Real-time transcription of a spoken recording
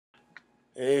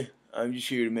Hey, I'm just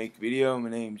here to make a video. My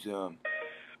name's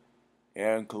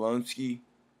Aaron Kolonsky.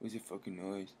 What's the fucking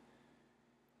noise?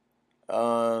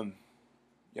 Um,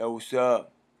 Yo, what's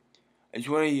up? I just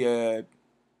want to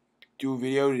do a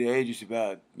video today just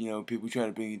about people trying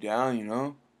to bring you down. It's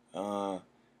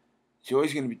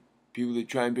always gonna be people that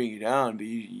try and bring you down, but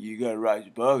you gotta rise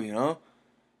above.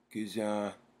 Because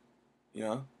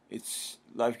it's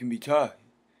life can be tough,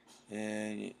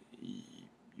 and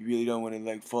you really don't want to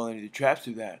like fall into the traps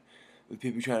of that with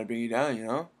people trying to bring you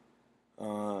down.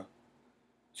 Uh,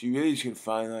 So you really just gotta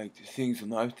find like the things in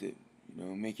life that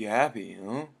make you happy,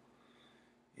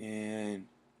 and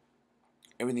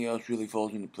everything else really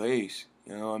falls into place.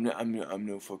 I'm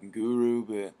no fucking guru,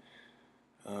 but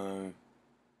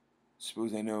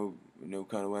suppose I know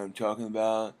kind of what I'm talking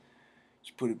about.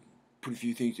 Just put a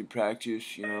few things in practice.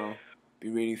 Be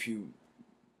reading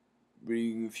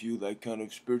a few like kind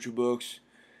of spiritual books,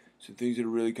 some things that are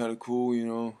really kind of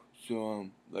cool. So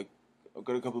like I've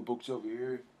got a couple of books over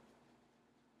here.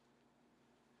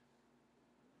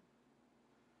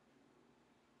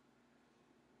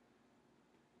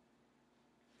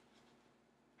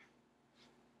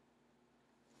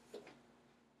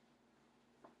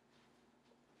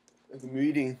 Like I'm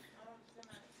reading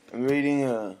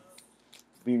been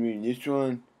reading this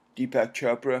one, Deepak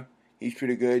Chopra. He's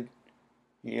pretty good.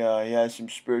 He has some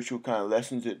spiritual kind of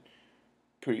lessons that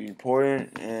pretty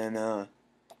important, and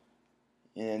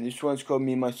this one's called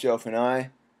Me, Myself, and I.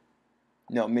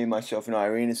 No, Me, Myself, and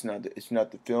Irene. It's not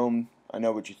the film. I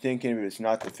know what you're thinking, but it's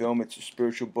not the film. It's a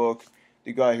spiritual book.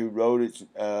 The guy who wrote it,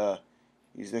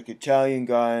 he's like an Italian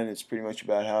guy, and it's pretty much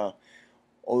about how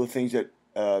all the things that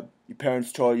your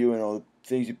parents taught you and all the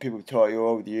things that people have taught you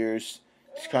over the years,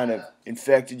 it's kind of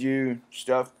infected you,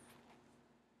 stuff.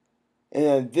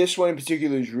 And this one in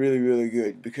particular is really, really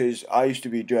good because I used to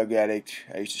be a drug addict.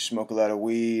 I used to smoke a lot of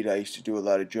weed. I used to do a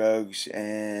lot of drugs,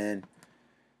 and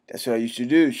that's what I used to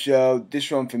do. So this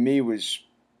one for me was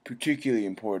particularly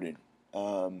important.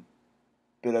 But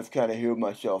I've kind of healed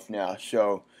myself now.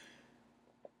 So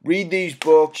read these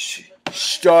books.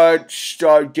 Start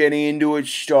getting into it.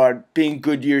 Start being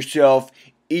good to yourself.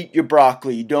 Eat your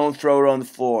broccoli. Don't throw it on the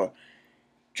floor.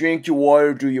 Drink your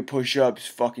water. Do your push-ups.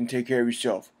 Fucking take care of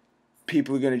yourself.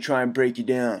 People are going to try and break you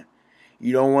down.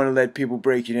 You don't want to let people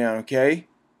break you down, okay?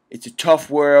 It's a tough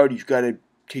world. You've got to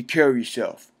take care of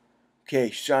yourself. Okay,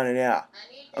 signing out.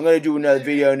 I'm going to do another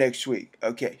video next week.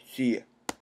 Okay, see ya.